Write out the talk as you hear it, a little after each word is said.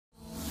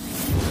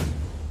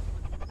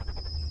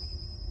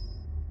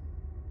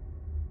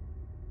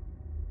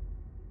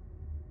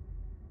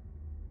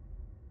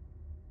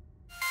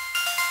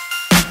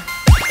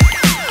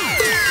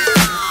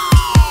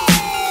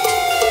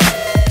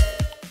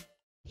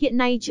Hiện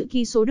nay chữ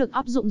ký số được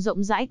áp dụng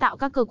rộng rãi tạo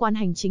các cơ quan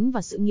hành chính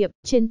và sự nghiệp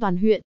trên toàn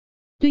huyện.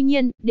 Tuy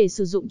nhiên, để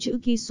sử dụng chữ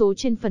ký số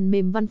trên phần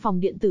mềm văn phòng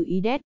điện tử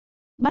Idesk,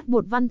 bắt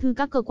buộc văn thư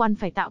các cơ quan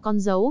phải tạo con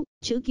dấu,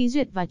 chữ ký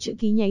duyệt và chữ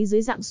ký nháy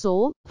dưới dạng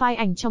số, file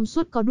ảnh trong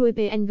suốt có đuôi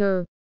PNG.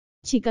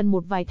 Chỉ cần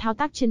một vài thao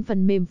tác trên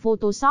phần mềm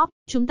Photoshop,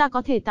 chúng ta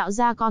có thể tạo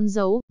ra con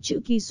dấu, chữ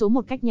ký số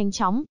một cách nhanh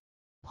chóng.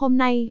 Hôm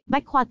nay,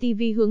 Bách Khoa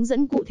TV hướng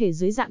dẫn cụ thể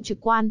dưới dạng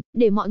trực quan,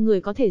 để mọi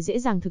người có thể dễ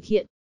dàng thực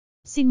hiện.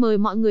 Xin mời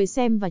mọi người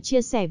xem và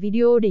chia sẻ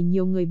video để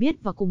nhiều người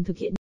biết và cùng thực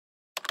hiện.